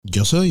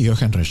Yo soy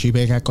Johan Rashi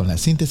Vega con la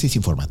síntesis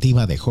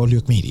informativa de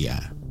Holyoke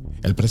Media.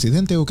 El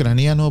presidente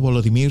ucraniano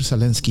Volodymyr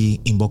Zelensky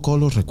invocó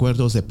los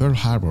recuerdos de Pearl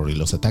Harbor y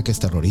los ataques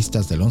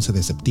terroristas del 11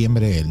 de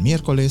septiembre el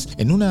miércoles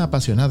en una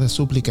apasionada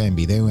súplica en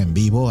video en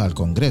vivo al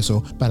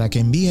Congreso para que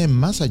envíen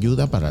más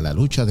ayuda para la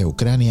lucha de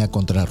Ucrania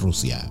contra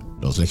Rusia.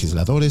 Los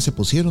legisladores se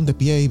pusieron de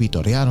pie y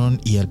vitorearon,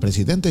 y el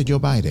presidente Joe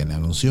Biden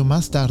anunció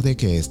más tarde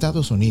que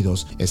Estados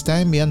Unidos está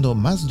enviando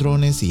más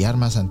drones y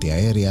armas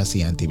antiaéreas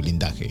y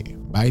antiblindaje.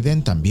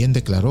 Biden también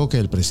declaró que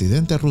el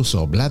presidente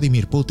ruso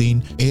Vladimir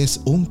Putin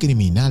es un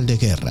criminal de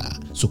guerra,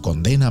 su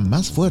condena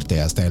más fuerte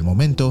hasta el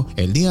momento,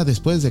 el día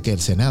después de que el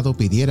Senado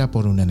pidiera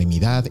por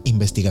unanimidad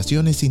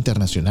investigaciones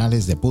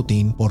internacionales de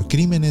Putin por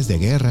crímenes de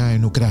guerra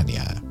en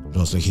Ucrania.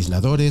 Los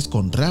legisladores,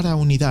 con rara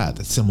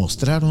unidad, se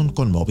mostraron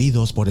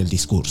conmovidos por el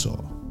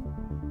discurso.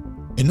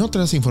 En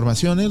otras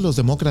informaciones, los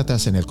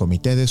demócratas en el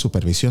Comité de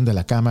Supervisión de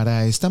la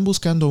Cámara están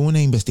buscando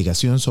una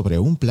investigación sobre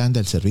un plan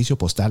del Servicio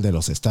Postal de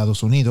los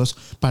Estados Unidos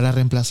para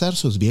reemplazar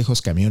sus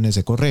viejos camiones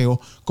de correo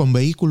con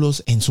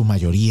vehículos en su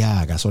mayoría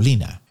a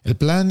gasolina. El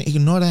plan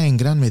ignora en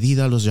gran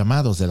medida los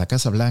llamados de la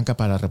Casa Blanca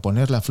para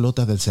reponer la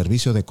flota del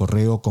servicio de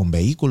correo con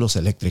vehículos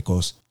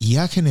eléctricos y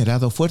ha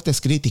generado fuertes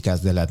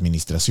críticas de la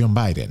administración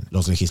Biden,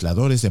 los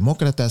legisladores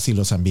demócratas y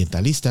los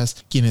ambientalistas,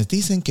 quienes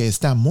dicen que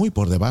está muy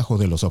por debajo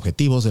de los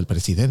objetivos del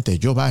presidente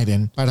Joe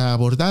Biden para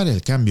abordar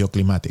el cambio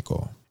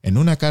climático. En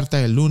una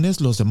carta el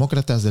lunes, los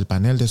demócratas del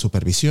panel de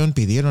supervisión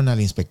pidieron al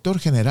inspector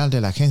general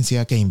de la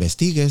agencia que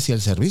investigue si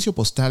el servicio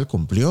postal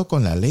cumplió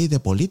con la Ley de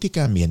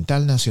Política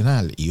Ambiental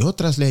Nacional y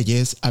otras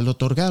leyes al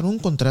otorgar un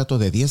contrato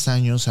de 10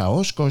 años a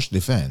Oshkosh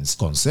Defense,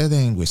 con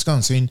sede en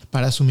Wisconsin,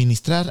 para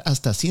suministrar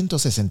hasta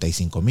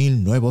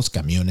 165,000 nuevos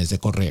camiones de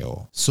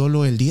correo.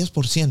 Solo el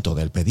 10%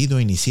 del pedido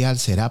inicial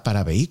será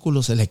para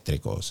vehículos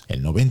eléctricos.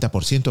 El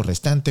 90%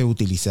 restante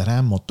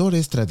utilizará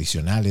motores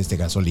tradicionales de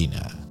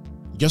gasolina.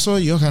 Yo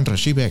soy Johan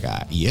Rashi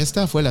Vega y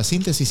esta fue la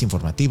síntesis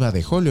informativa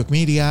de Holyoke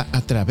Media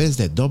a través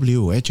de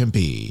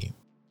WHMP.